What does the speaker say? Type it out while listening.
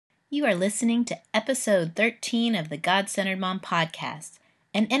You are listening to episode 13 of the God-Centered Mom podcast,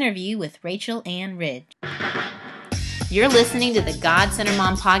 an interview with Rachel Ann Ridge. You're listening to the God-Centered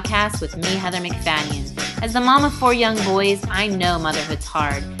Mom podcast with me, Heather McFadden. As the mom of 4 young boys, I know motherhood's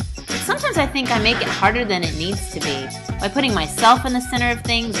hard. But sometimes I think I make it harder than it needs to be. By putting myself in the center of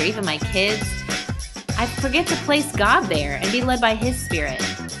things, or even my kids, I forget to place God there and be led by His Spirit.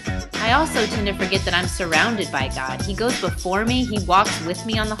 I also tend to forget that I'm surrounded by God. He goes before me, He walks with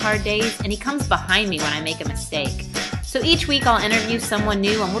me on the hard days, and He comes behind me when I make a mistake. So each week I'll interview someone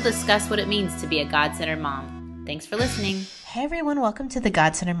new and we'll discuss what it means to be a God-Centered mom. Thanks for listening. Hey everyone, welcome to the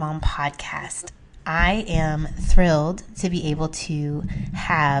God-Centered Mom podcast. I am thrilled to be able to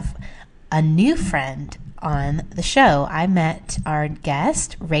have a new friend on the show. I met our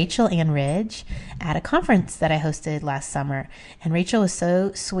guest, Rachel Ann Ridge, at a conference that I hosted last summer. And Rachel was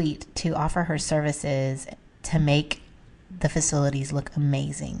so sweet to offer her services to make the facilities look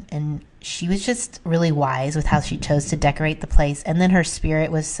amazing. And she was just really wise with how she chose to decorate the place. And then her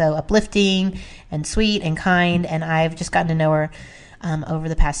spirit was so uplifting and sweet and kind. And I've just gotten to know her over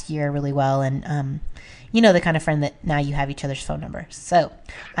the past year really well. And you know, the kind of friend that now you have each other's phone numbers. So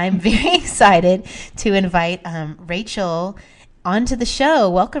I'm very excited to invite Rachel onto the show.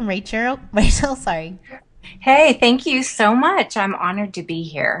 Welcome, Rachel. Sorry. Hey, thank you so much. I'm honored to be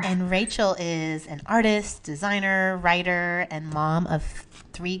here. And Rachel is an artist, designer, writer, and mom of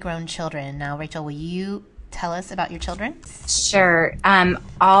 3 grown children. Now, Rachel, will you tell us about your children? Sure.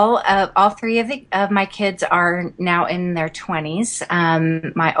 All 3 of my kids are now in their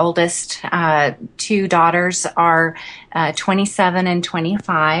 20s. My oldest 2 daughters are 27 and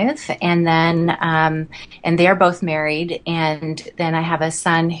 25, and then and they are both married. And then I have a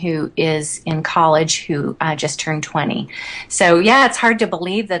son who is in college who just turned 20. So yeah, it's hard to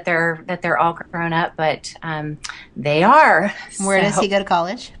believe that they're all grown up, but they are. Where does he go to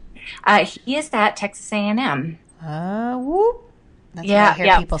college? He is at Texas A&M. Whoop. That's what I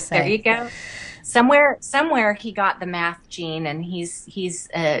hear people say. There you go. Somewhere he got the math gene, and he's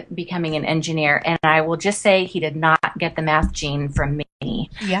becoming an engineer. And I will just say he did not get the math gene from me.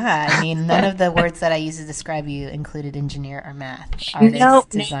 Yeah, I mean, none of the words that I used to describe you included engineer or math. Artist,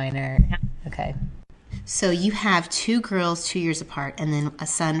 designer. Okay. So you have 2 girls 2 years apart, and then a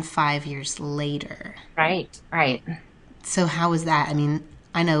son 5 years later. Right. So how was that? I mean,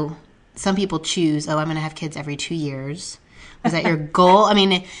 I know some people choose, I'm going to have kids every 2 years. Was that your goal? I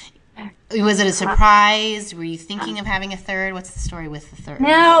mean, was it a surprise? Were you thinking of having a third? What's the story with the third?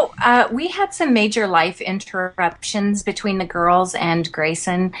 No, we had some major life interruptions between the girls and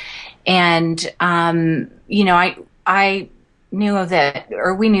Grayson. And, you know, I knew that,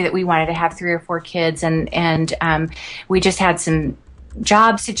 or we knew that we wanted to have 3 or 4 kids. And we just had some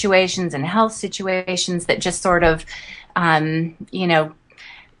job situations and health situations that just sort of, you know,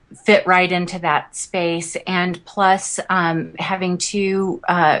 fit right into that space. And plus, having 2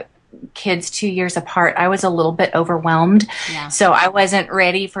 kids 2 years apart, I was a little bit overwhelmed. Yeah. So I wasn't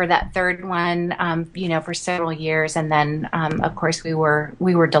ready for that third one, you know, for several years. And then, of course, we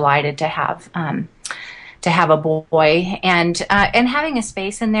were delighted to have a boy, and having a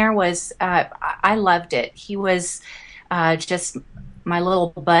space in there was, I loved it. He was just my little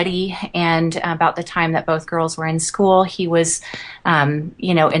buddy, and about the time that both girls were in school, he was,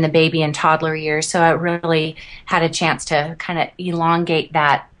 you know, in the baby and toddler years. So I really had a chance to kind of elongate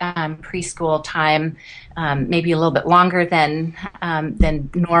that preschool time, maybe a little bit longer than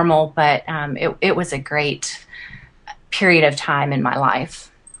normal, but it was a great period of time in my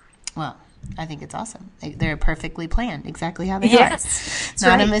life. Well, I think it's awesome. They're perfectly planned, exactly how they are.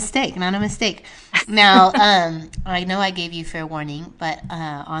 Not a mistake. Now, I know I gave you fair warning, but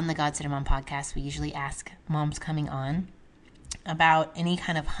on the God-Centered Mom podcast, we usually ask moms coming on about any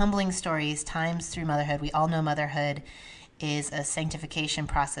kind of humbling stories, times through motherhood. We all know motherhood is a sanctification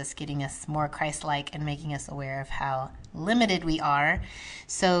process, getting us more Christ-like and making us aware of how limited we are.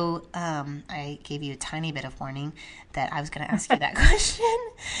 So I gave you a tiny bit of warning that I was going to ask you that question.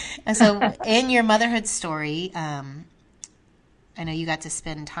 And so in your motherhood story, I know you got to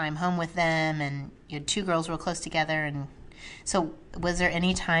spend time home with them, and you had 2 girls real close together. And so was there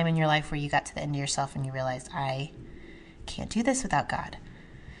any time in your life where you got to the end of yourself and you realized, I can't do this without God?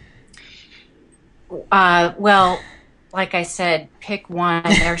 Well, like I said, pick one.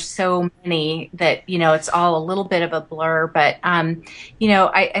 There's so many that, you know, it's all a little bit of a blur. But, you know,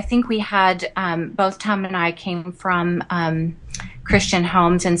 I think we had, both Tom and I came from Christian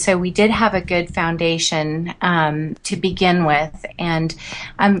homes. And so we did have a good foundation to begin with. And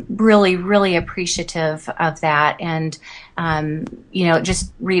I'm really, really appreciative of that. And, you know, it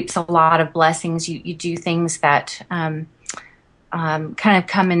just reaps a lot of blessings. You do things that kind of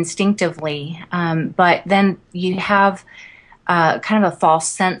come instinctively. But then you have kind of a false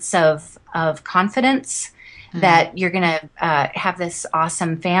sense of confidence that you're going to have this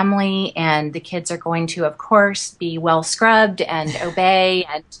awesome family, and the kids are going to, of course, be well scrubbed and obey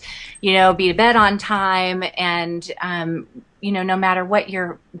and, be to bed on time. And, no matter what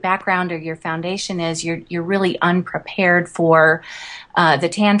your background or your foundation is, you're really unprepared for the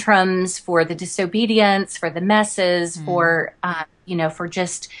tantrums, for the disobedience, for the messes, for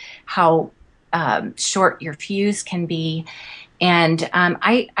just how short your fuse can be. And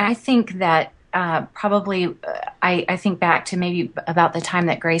I think that probably I think back to maybe about the time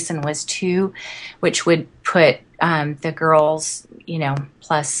that Grayson was 2, which would put the girls,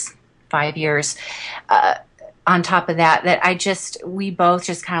 plus 5 years on top of that we both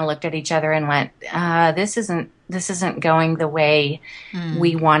just kind of looked at each other and went, this isn't going the way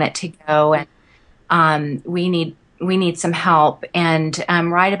we want it to go, and we need some help. And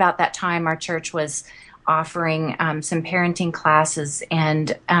right about that time, our church was offering some parenting classes,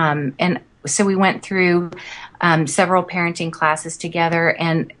 and so we went through several parenting classes together,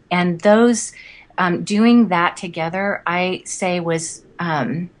 and those doing that together, I say, was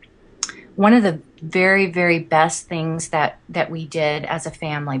one of the very, very best things that we did as a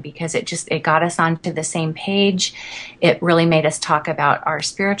family, because it got us onto the same page. It really made us talk about our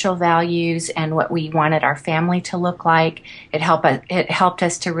spiritual values and what we wanted our family to look like. It helped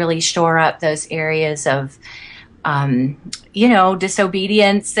us to really shore up those areas of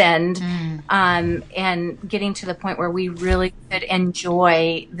disobedience and getting to the point where we really could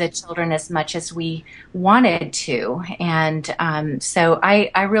enjoy the children as much as we wanted to. And so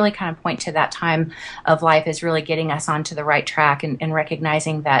I really kind of point to that time of life as really getting us onto the right track, and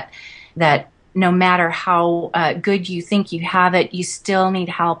recognizing that no matter how good you think you have it, you still need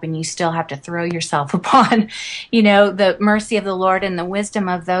help, and you still have to throw yourself upon, the mercy of the Lord and the wisdom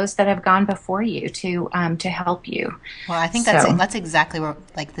of those that have gone before you to help you. Well, I think that's exactly where,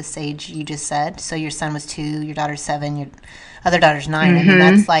 like, this age you just said. So your son was 2, your daughter's 7, your other daughter's 9. I mean,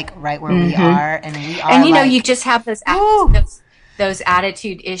 that's like right where we are, and we are. And you just have those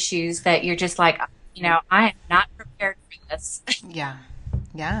attitude issues that you're just like, I am not prepared for this. Yeah.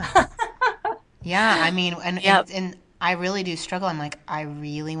 Yeah, I mean, and I really do struggle. I'm like, I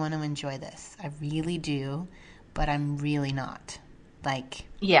really want to enjoy this. I really do, but I'm really not. Like,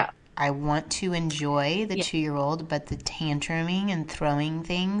 I want to enjoy the 2-year-old, but the tantruming and throwing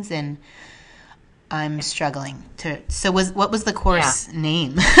things, and I'm struggling to. So what was the course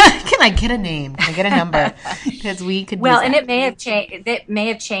name? Can I get a name? Can I get a number? Because we could. Well, and it may have changed. It may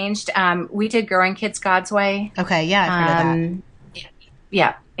have changed. We did Growing Kids God's Way. Okay, yeah, I've heard of that.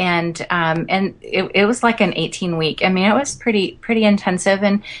 Yeah. And it was like an 18-week. I mean, it was pretty intensive.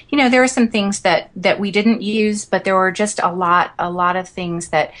 And, there were some things that we didn't use, but there were just a lot of things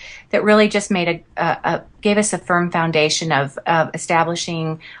that really just made gave us a firm foundation of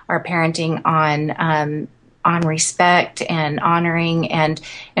establishing our parenting on respect and honoring, and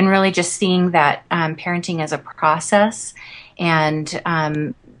really just seeing that parenting as a process. And,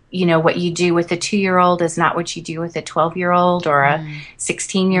 what you do with a 2-year-old is not what you do with a 12-year-old or a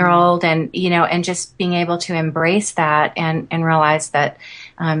 16-year-old. And, and just being able to embrace that and realize that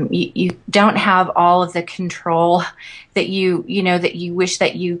you don't have all of the control that that you wish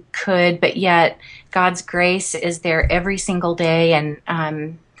that you could, but yet God's grace is there every single day.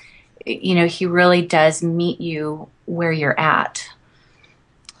 And, He really does meet you where you're at.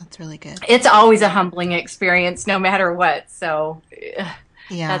 That's really good. It's always a humbling experience, no matter what. So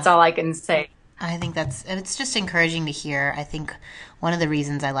that's all I can say. I think it's just encouraging to hear. I think one of the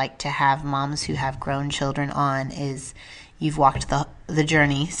reasons I like to have moms who have grown children on is you've walked the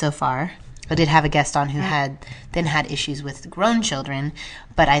journey so far. I did have a guest on who had issues with grown children,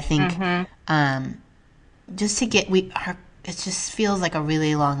 but I think just to get it just feels like a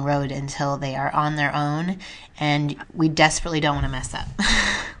really long road until they are on their own, and we desperately don't want to mess up.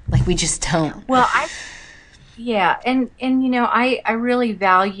 Like, we just don't. Well, I really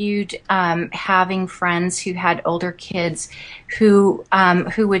valued having friends who had older kids who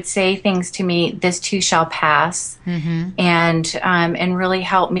would say things to me, "This too shall pass," and really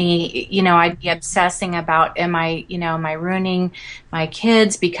help me. I'd be obsessing about, am I ruining my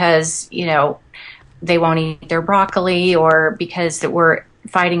kids because they won't eat their broccoli, or because we're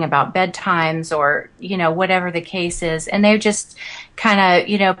fighting about bedtimes, or whatever the case is, and they just kind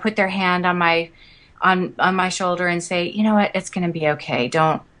of put their hand on my shoulder and say, you know what, it's going to be okay.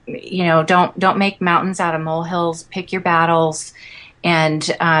 Don't make mountains out of molehills. Pick your battles, and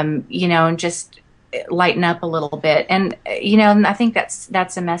and just lighten up a little bit. And I think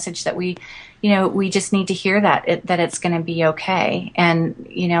that's a message that we we just need to hear that it's going to be okay. And,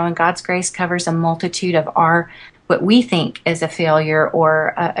 and God's grace covers a multitude of what we think is a failure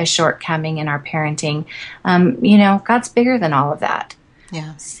or a shortcoming in our parenting. God's bigger than all of that.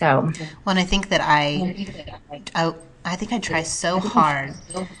 Yeah. So, well, and I think that I think I try so hard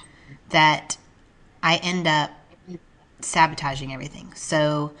that I end up sabotaging everything.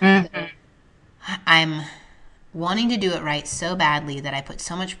 So I'm wanting to do it right so badly that I put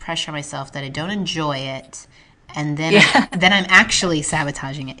so much pressure on myself that I don't enjoy it, and then I'm actually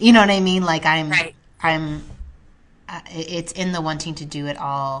sabotaging it. You know what I mean? Like it's in the wanting to do it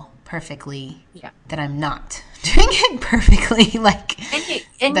all perfectly that I'm not doing it perfectly. Like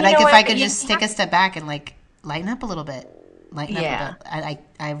if I could just take a step back and like lighten up a little bit.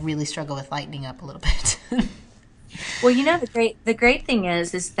 I really struggle with lightening up a little bit. Well, the great thing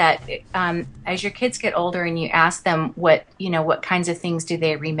is that as your kids get older and you ask them what kinds of things do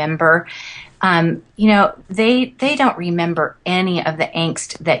they remember, they don't remember any of the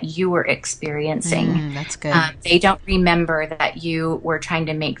angst that you were experiencing. That's good. They don't remember that you were trying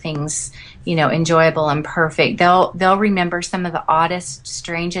to make things, enjoyable and perfect. They'll remember some of the oddest,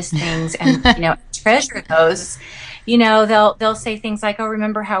 strangest things and, treasure those. They'll say things like, "Oh,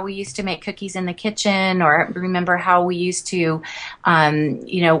 remember how we used to make cookies in the kitchen?" Or remember how we used to,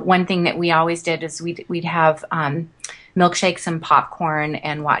 one thing that we always did is we'd have milkshakes and popcorn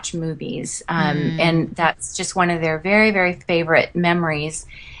and watch movies. And that's just one of their very, very favorite memories.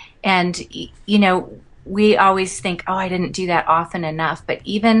 And, we always think, oh, I didn't do that often enough. But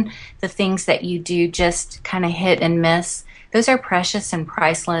even the things that you do just kind of hit and miss, those are precious and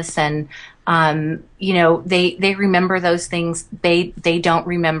priceless. And, they remember those things. They don't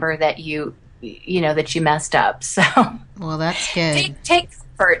remember that that you messed up. So, well, that's good. Take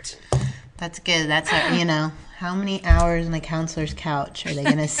comfort. That's good. That's how many hours on the counselor's couch are they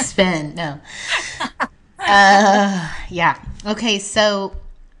going to spend? No. Yeah. Okay. So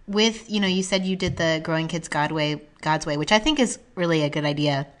with, you said you did the Growing Kids God's Way, which I think is really a good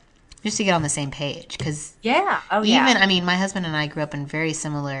idea just to get on the same page. Cause my husband and I grew up in very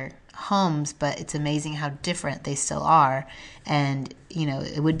similar homes, but it's amazing how different they still are. And,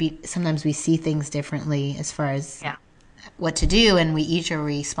 it would be, sometimes we see things differently as far as what to do, and we each are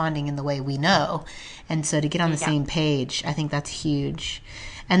responding in the way we know. And so to get on the same page, I think that's huge.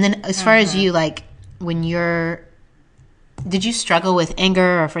 And then as far as you, like, did you struggle with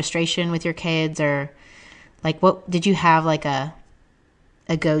anger or frustration with your kids, or like what did you have like a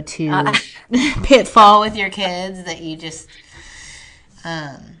go-to pitfall with your kids that you just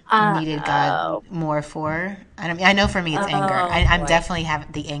needed God more for? I know for me it's anger. I'm definitely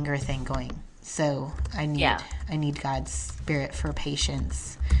have the anger thing going. So I need God's spirit for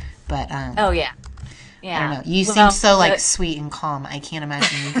patience. But I don't know. You seem so sweet and calm. I can't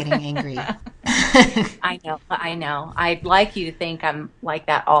imagine you getting angry. I know. I'd like you to think I'm like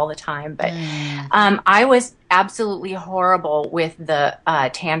that all the time, but I was absolutely horrible with the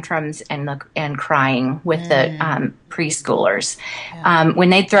tantrums and crying with the preschoolers. When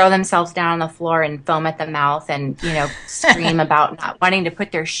they'd throw themselves down on the floor and foam at the mouth and scream about not wanting to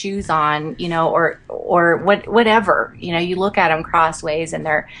put their shoes on, or whatever. You look at them crossways and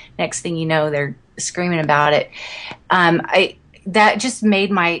they're next thing you know they're screaming about it. That just made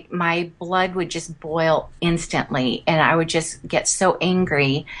my blood would just boil instantly, and I would just get so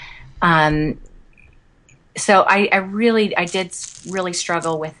angry. So I did really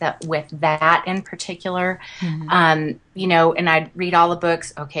struggle with that in particular. And I'd read all the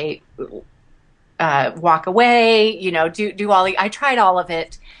books. Okay, walk away. Do all I tried all of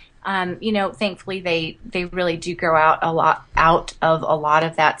it. Thankfully they really do grow out of a lot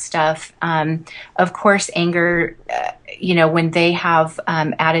of that stuff. Of course, anger, when they have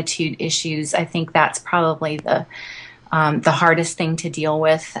attitude issues, I think that's probably the hardest thing to deal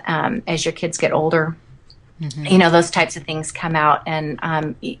with as your kids get older. Those types of things come out,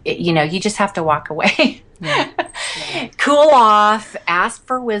 and you just have to walk away. Cool off, ask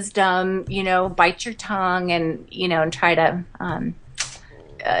for wisdom, bite your tongue, and and try to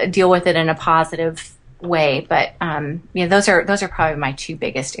deal with it in a positive way. But those are probably my two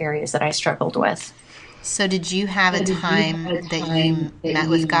biggest areas that I struggled with. So did you have a time that you met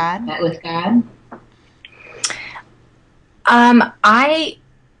with God?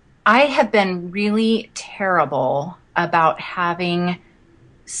 I have been really terrible about having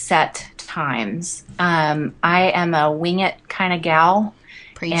set times. I am a wing it kind of gal.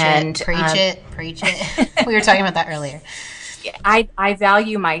 Preach it. We were talking about that earlier. I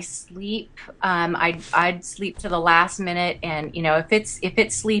value my sleep. I'd sleep to the last minute, and if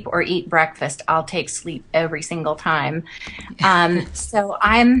it's sleep or eat breakfast, I'll take sleep every single time. So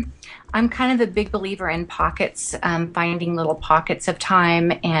I'm I'm kind of a big believer in pockets, finding little pockets of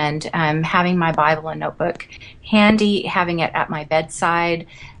time, and having my Bible and notebook handy, having it at my bedside.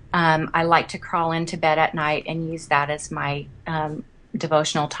 I like to crawl into bed at night and use that as my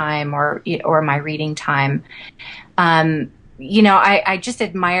devotional time or my reading time. I just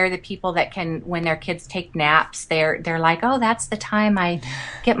admire the people that can, when their kids take naps, they're like, oh, that's the time I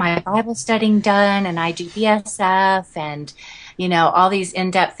get my Bible studying done, and I do BSF and all these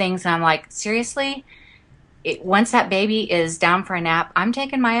in-depth things. And I'm like, seriously? Once that baby is down for a nap, I'm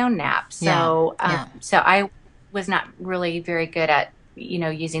taking my own nap. So, so I was not really very good at,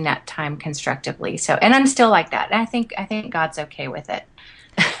 using that time constructively. So, and I'm still like that. And I think God's okay with it.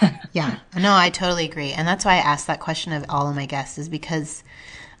 Yeah, no, I totally agree. And that's why I asked that question of all of my guests, is because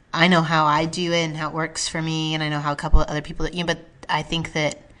I know how I do it and how it works for me. And I know how a couple of other people, but I think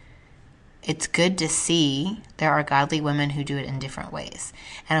that it's good to see there are godly women who do it in different ways.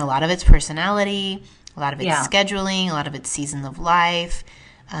 And a lot of it's personality, a lot of it's scheduling, a lot of it's season of life.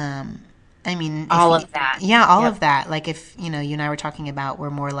 All of that. Yeah, all of that. Like if, you and I were talking about,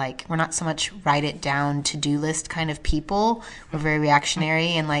 we're more like, we're not so much write it down to-do list kind of people. We're very reactionary,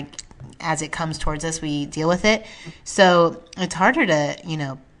 and like as it comes towards us, we deal with it. So it's harder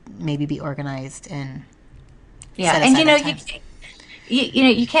to, maybe be organized and set aside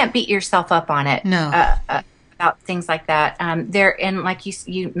you can't beat yourself up on it. No. About things like that. And like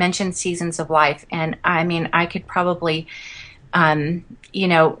you mentioned seasons of life, and I could probably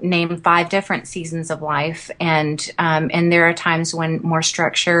name 5 different seasons of life, and there are times when more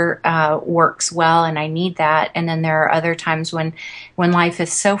structure works well, and I need that, and then there are other times when life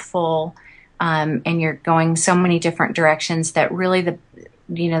is so full, and you're going so many different directions that really the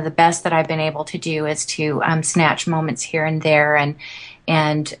best that I've been able to do is to snatch moments here and there, and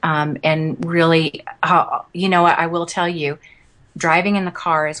really, I will tell you, driving in the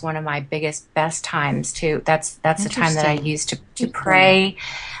car is one of my best times to. That's the time that I use to pray.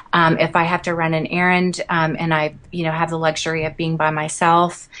 If I have to run an errand, and I have the luxury of being by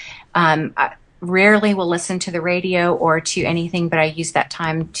myself, I rarely will listen to the radio or to anything, but I use that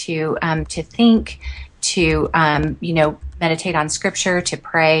time to think, to meditate on scripture, to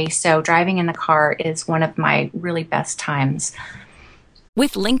pray. So driving in the car is one of my really best times.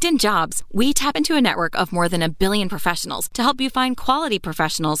 With LinkedIn Jobs, we tap into a network of more than 1 billion professionals to help you find quality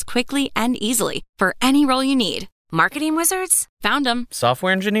professionals quickly and easily for any role you need. Marketing wizards? Found them.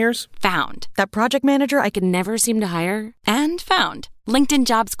 Software engineers? Found. That project manager I could never seem to hire? And found. LinkedIn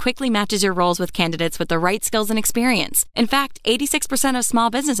Jobs quickly matches your roles with candidates with the right skills and experience. In fact, 86% of small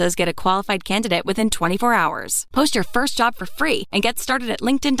businesses get a qualified candidate within 24 hours. Post your first job for free and get started at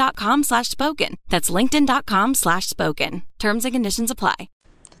linkedin.com/spoken. That's linkedin.com/spoken. Terms and conditions apply.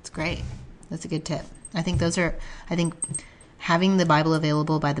 That's great. That's a good tip. I think having the Bible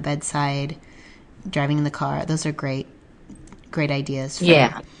available by the bedside, driving in the car, those are great ideas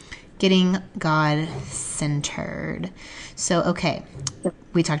for getting God centered. So, okay,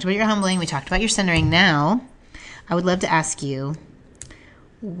 we talked about your humbling, we talked about your centering. Now, I would love to ask you,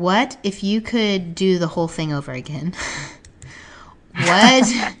 what if you could do the whole thing over again?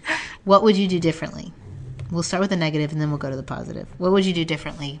 What would you do differently? We'll start with the negative and then we'll go to the positive. What would you do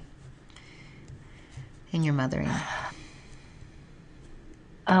differently in your mothering?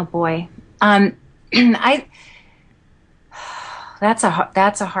 Oh boy. That's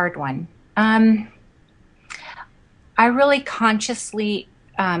a hard one. I really consciously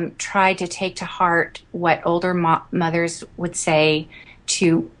tried to take to heart what older mothers would say,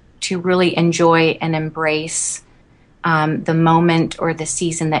 to really enjoy and embrace the moment or the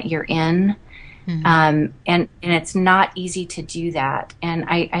season that you're in. Mm-hmm. And it's not easy to do that. And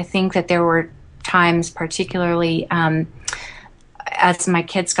I think that there were times, particularly as my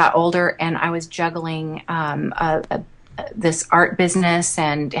kids got older and I was juggling this art business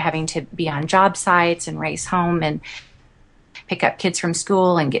and having to be on job sites and race home and pick up kids from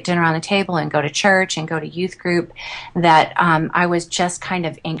school and get dinner on the table and go to church and go to youth group, that I was just kind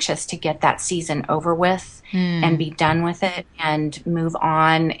of anxious to get that season over with and be done with it and move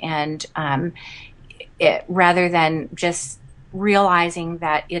on. And rather than just realizing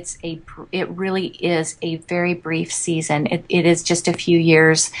that it really is a very brief season. It is just a few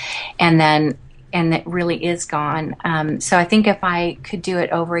years, and it really is gone. So I think if I could do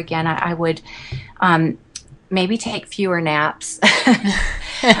it over again, I would maybe take fewer naps,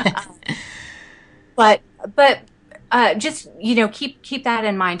 but just keep that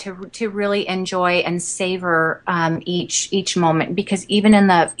in mind, to really enjoy and savor each moment, because even in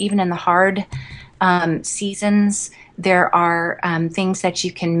the hard seasons, there are things that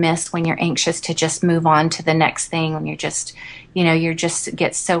you can miss when you're anxious to just move on to the next thing, when you're just you're just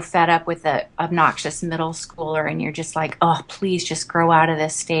get so fed up with the obnoxious middle schooler, and you're just like, oh, please just grow out of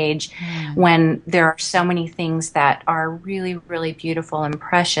this stage, when there are so many things that are really, really beautiful and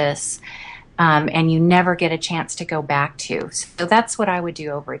precious, and you never get a chance to go back to. So that's what I would do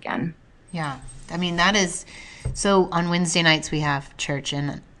over again. Yeah. I mean, that is, so on Wednesday nights we have church,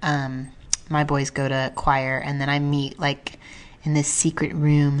 and my boys go to choir, and then I meet like in this secret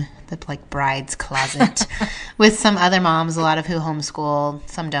room, the like bride's closet, with some other moms, a lot of who homeschool,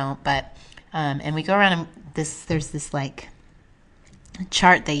 some don't, but and we go around, and there's this like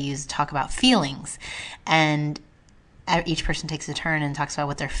chart they use to talk about feelings, and each person takes a turn and talks about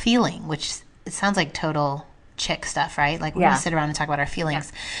what they're feeling, which it sounds like total chick stuff, right? Like we're gonna sit around and talk about our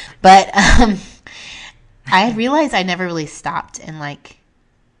feelings, but I realized I never really stopped and like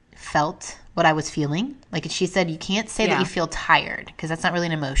felt what I was feeling. Like she said, you can't say that you feel tired, because that's not really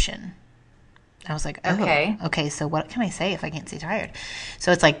an emotion. I was like, oh, okay, so what can I say if I can't say tired?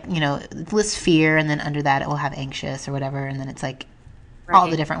 So it's like, it lists fear, and then under that it will have anxious or whatever, and then it's like all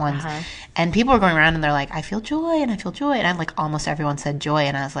the different ones. And people are going around and they're like, I feel joy, and I feel joy, and I'm like, almost everyone said joy,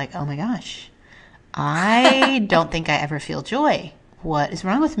 and I was like, oh my gosh, I don't think I ever feel joy. What is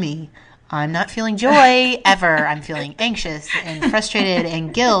wrong with me? I'm not feeling joy ever. I'm feeling anxious and frustrated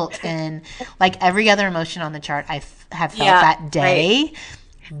and guilt and like every other emotion on the chart I have felt that day,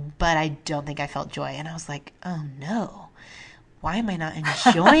 but I don't think I felt joy. And I was like, oh no, why am I not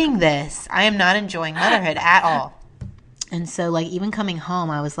enjoying this? I am not enjoying motherhood at all. And so like even coming home,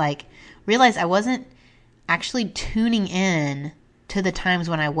 I was like, realized I wasn't actually tuning in to the times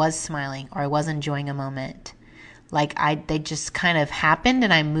when I was smiling or I was enjoying a moment. Like they just kind of happened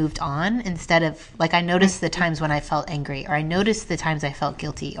and I moved on, instead of like I noticed the times when I felt angry, or I noticed the times I felt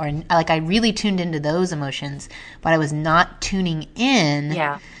guilty, or like I really tuned into those emotions, but I was not tuning in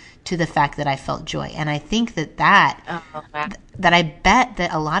to the fact that I felt joy. And I think that I bet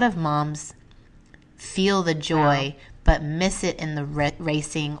that a lot of moms feel the joy, but miss it in the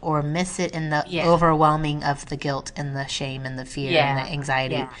racing, or miss it in the overwhelming of the guilt and the shame and the fear and the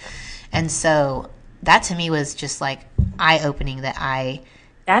anxiety. Yeah. And so that to me was just like eye-opening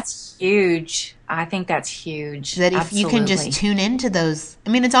that's huge. I think that's huge. That if you can just tune into those, I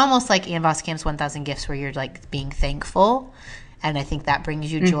mean, it's almost like Ann Voskamp's 1,000 Gifts, where you're like being thankful. And I think that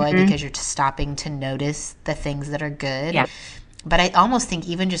brings you joy because you're just stopping to notice the things that are good. Yeah. But I almost think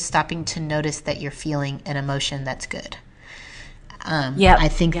even just stopping to notice that you're feeling an emotion that's good. I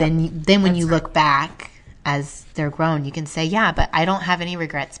think then when you look back as they're grown, you can say, yeah, but I don't have any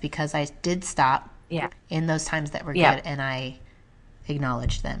regrets because I did stop in those times that were good, and I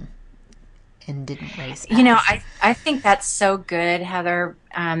acknowledged them and didn't race past. I think that's so good, Heather.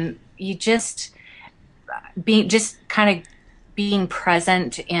 You just kind of being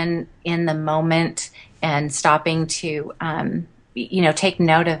present in the moment and stopping to take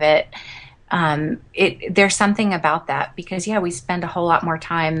note of it. There's something about that, because we spend a whole lot more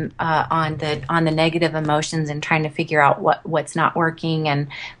time on the negative emotions and trying to figure out what's not working and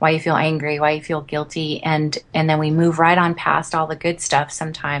why you feel angry, why you feel guilty, and then we move right on past all the good stuff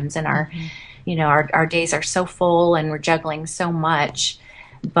sometimes. And our days are so full and we're juggling so much.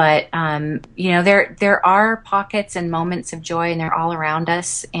 But there are pockets and moments of joy, and they're all around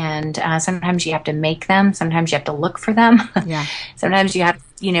us. And sometimes you have to make them. Sometimes you have to look for them. Yeah. Sometimes you have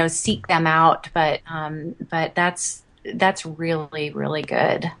to, seek them out. But that's really, really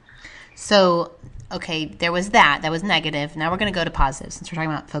good. So, okay, there was that. That was negative. Now we're going to go to positive, since we're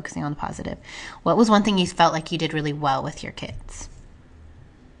talking about focusing on the positive. What was one thing you felt like you did really well with your kids?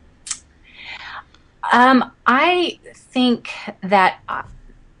 I think that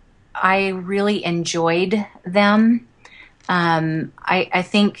I really enjoyed them. I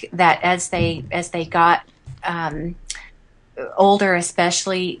think that as they got older,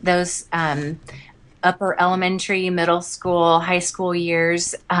 especially those upper elementary, middle school, high school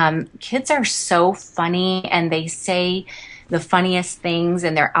years, kids are so funny, and they say the funniest things,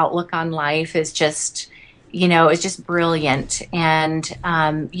 and their outlook on life is just it's just brilliant. And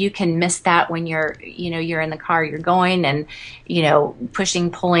you can miss that when you're in the car, you're going and,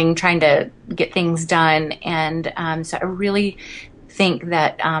 pushing, pulling, trying to get things done. And so I really think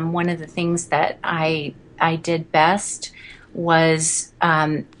that one of the things that I did best was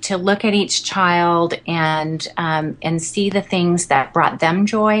to look at each child and see the things that brought them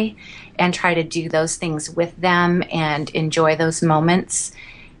joy, and try to do those things with them and enjoy those moments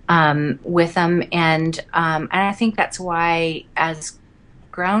with them. And I think that's why, as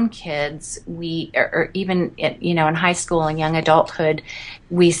grown kids, or even in high school and young adulthood,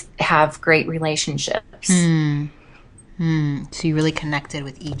 we have great relationships. So you really connected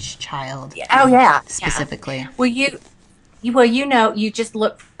with each child. Oh yeah, specifically. Yeah. Well, Well, you just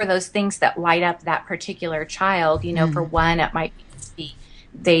look for those things that light up that particular child. For one, it might be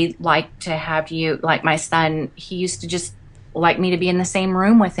they like to have you, like my son, he used to just like me to be in the same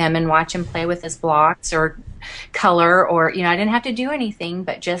room with him and watch him play with his blocks or color, or, I didn't have to do anything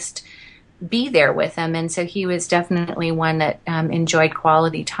but just be there with him. And so he was definitely one that enjoyed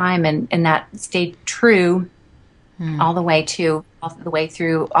quality time, and that stayed true all the way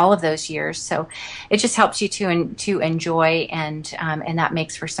through all of those years. So it just helps you to enjoy, and that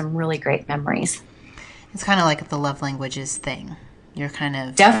makes for some really great memories. It's kind of like the love languages thing. You're kind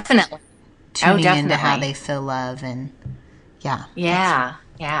of definitely tuning into how they feel love, and yeah.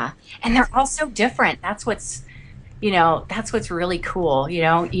 And they're all so different. That's what's really cool.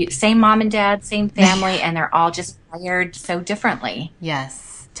 Same mom and dad, same family, and they're all just wired so differently.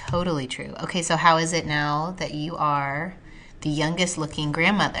 Yes. Totally true. Okay, so how is it now that you are the youngest looking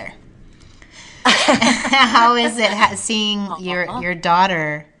grandmother? How is it seeing your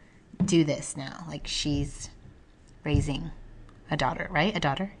daughter do this now? Like, she's raising a daughter, right? A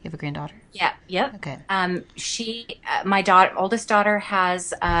daughter? You have a granddaughter? Yeah. Yep. Okay. My oldest daughter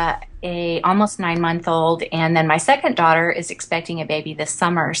has a almost 9-month-old, and then my second daughter is expecting a baby this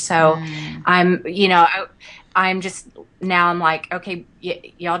summer. So I'm just, now I'm like, okay,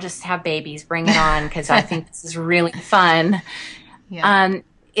 y'all just have babies, bring it on, because I think this is really fun. Yeah.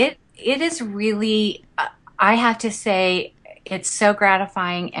 It is really, I have to say, it's so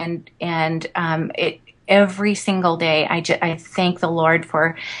gratifying, and every single day I thank the Lord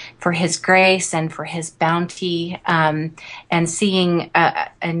for His grace and for His bounty, and seeing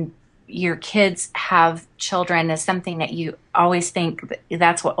and your kids have children is something that you always think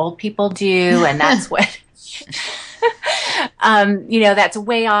that's what old people do, and that's what that's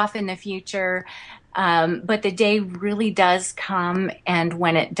way off in the future. But the day really does come, and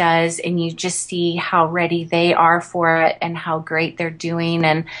when it does, and you just see how ready they are for it and how great they're doing,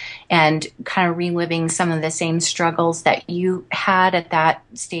 and kind of reliving some of the same struggles that you had at that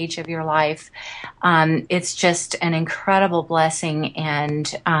stage of your life. It's just an incredible blessing, and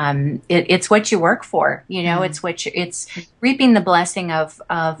it's what you work for. It's reaping the blessing of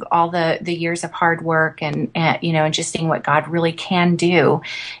all the years of hard work, and just seeing what God really can do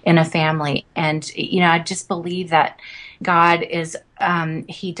in a family. And I just believe that God is,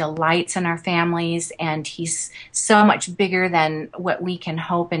 He delights in our families, and He's so much bigger than what we can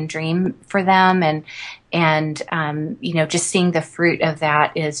hope and dream for them. And just seeing the fruit of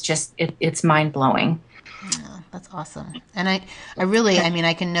that is just, it's mind blowing. Yeah, that's awesome. And I really,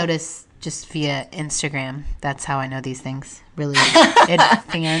 I can notice just via Instagram. That's how I know these things. Really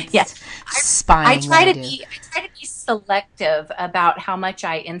advanced spying. I try to be selective about how much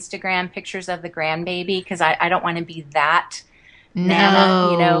I Instagram pictures of the grandbaby, because I don't want to be that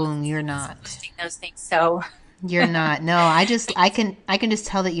nana, you're not posting those things. So you're not. No, I can just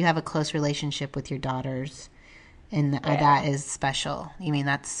tell that you have a close relationship with your daughters, and that is special.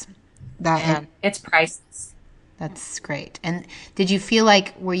 It's priceless. That's great. And did you feel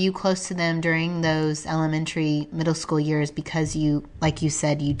like, were you close to them during those elementary, middle school years because you, like you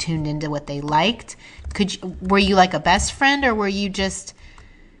said, you tuned into what they liked? Were you like a best friend, or were you just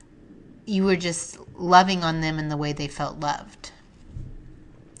loving on them in the way they felt loved?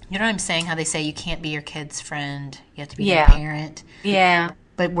 You know what I'm saying? How they say you can't be your kid's friend, you have to be their parent. Yeah.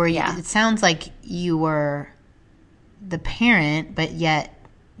 But were you? It sounds like you were the parent, but yet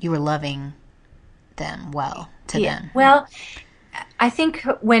you were loving them well. Them. Well, I think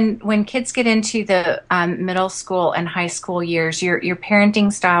when kids get into the middle school and high school years, your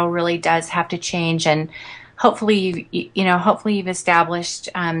parenting style really does have to change, and hopefully you've established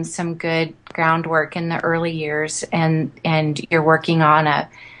some good groundwork in the early years, and you're working on a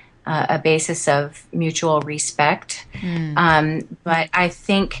basis of mutual respect. But I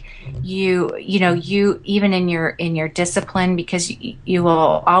think you even in your discipline, because you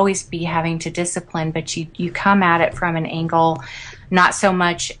will always be having to discipline, but you come at it from an angle not so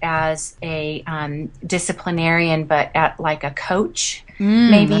much as a disciplinarian, but at like a coach,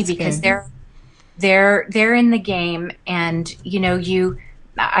 maybe, because good. they're in the game, and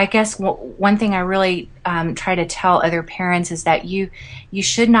I guess one thing I really try to tell other parents is that you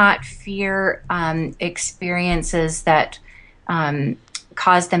should not fear experiences that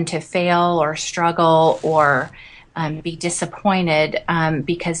cause them to fail or struggle or be disappointed,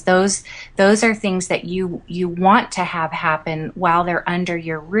 because those are things that you want to have happen while they're under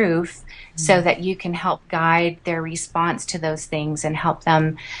your roof, so that you can help guide their response to those things and help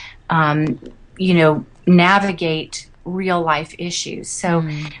them navigate real life issues. So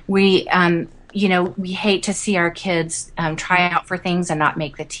we we hate to see our kids try out for things and not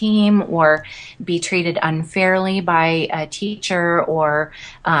make the team, or be treated unfairly by a teacher, or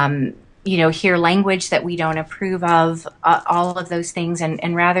hear language that we don't approve of, all of those things.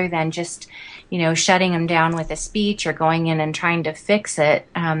 And rather than just, shutting them down with a speech or going in and trying to fix it,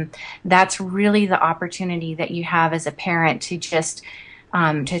 that's really the opportunity that you have as a parent to just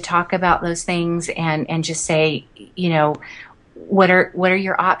to talk about those things and just say, what are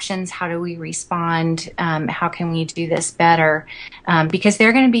your options? How do we respond? How can we do this better? Because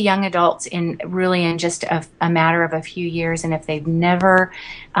they're going to be young adults in just a matter of a few years. And if they've never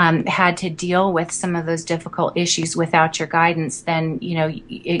had to deal with some of those difficult issues without your guidance, then,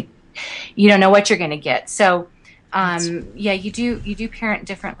 you don't know what you're going to get. So, you do parent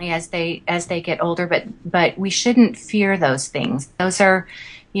differently as they get older, but we shouldn't fear those things. Those are,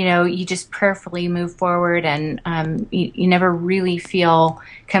 you just prayerfully move forward, and you never really feel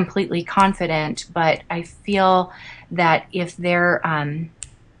completely confident. But I feel that if they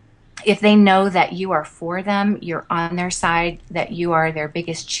know that you are for them, you're on their side, that you are their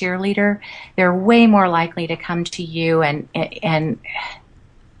biggest cheerleader, they're way more likely to come to you and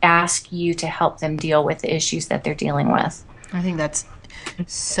ask you to help them deal with the issues that they're dealing with. I think that's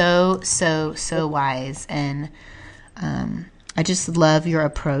so wise. And I just love your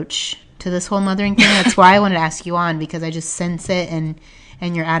approach to this whole mothering thing. That's why I wanted to ask you on, because I just sense it,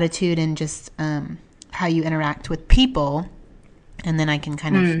 and your attitude, and just how you interact with people. And then I can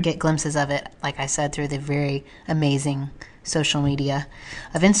kind of get glimpses of it, like I said, through the very amazing social media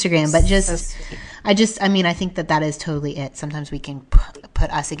of Instagram. But I think that is totally it. Sometimes we can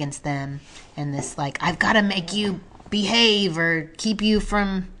put us against them, and this, like, I've got to make you behave or keep you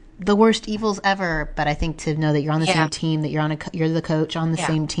from the worst evils ever. But I think to know that you're on the same team, that you're the coach on the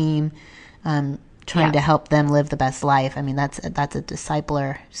same team, trying to help them live the best life. I mean, that's a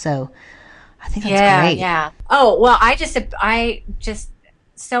discipler. So I think that's great. Yeah. Oh, well, I just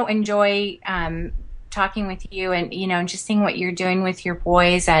so enjoy talking with you, and just seeing what you're doing with your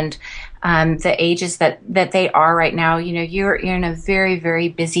boys, and the ages that they are right now. You're in a very, very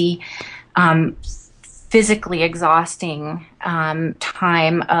busy, physically exhausting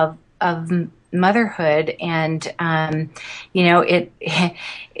time of motherhood, and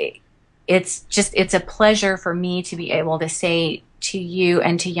it's a pleasure for me to be able to say to you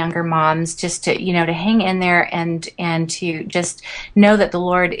and to younger moms, just to to hang in there, and to just know that the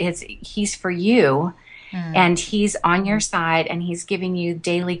Lord He's for you, and He's on your side, and He's giving you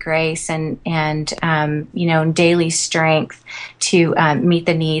daily grace and daily strength to meet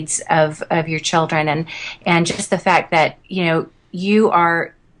the needs of your children, and just the fact that you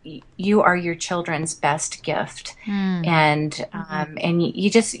are your children's best gift, and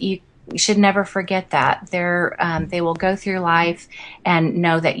you should never forget that. They will go through life and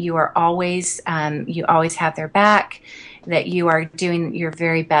know that you are always have their back, that you are doing your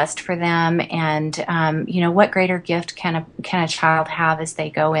very best for them. And, what greater gift can a child have as they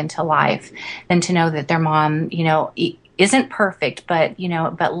go into life than to know that their mom, isn't perfect, but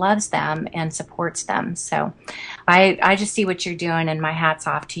loves them and supports them. So I just see what you're doing, and my hat's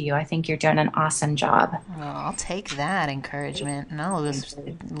off to you. I think you're doing an awesome job. Well, I'll take that encouragement, and I'll just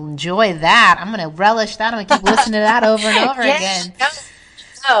enjoy that. I'm going to relish that. I'm going to keep listening to that over and over again.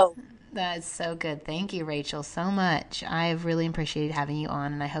 Oh, that's so good. Thank you, Rachel, so much. I've really appreciated having you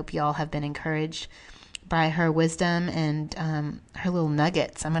on, and I hope you all have been encouraged by her wisdom and her little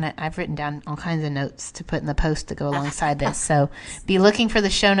nuggets. I've written down all kinds of notes to put in the post to go alongside this. So be looking for the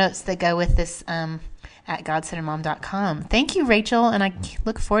show notes that go with this at GodCenteredMom.com. Thank you, Rachel, and I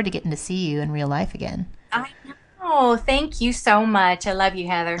look forward to getting to see you in real life again. I know. Thank you so much. I love you,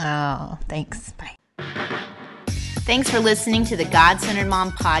 Heather. Oh, thanks. Bye. Thanks for listening to the God-Centered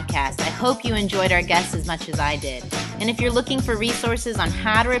Mom podcast. I hope you enjoyed our guests as much as I did. And if you're looking for resources on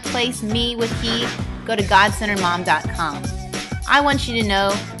how to replace me with he, go to GodCenteredMom.com. I want you to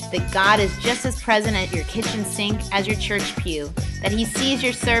know that God is just as present at your kitchen sink as your church pew, that He sees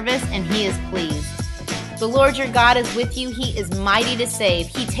your service and He is pleased. The Lord your God is with you. He is mighty to save.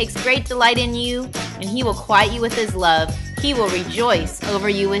 He takes great delight in you, and He will quiet you with His love. He will rejoice over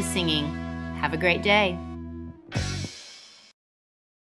you with singing. Have a great day.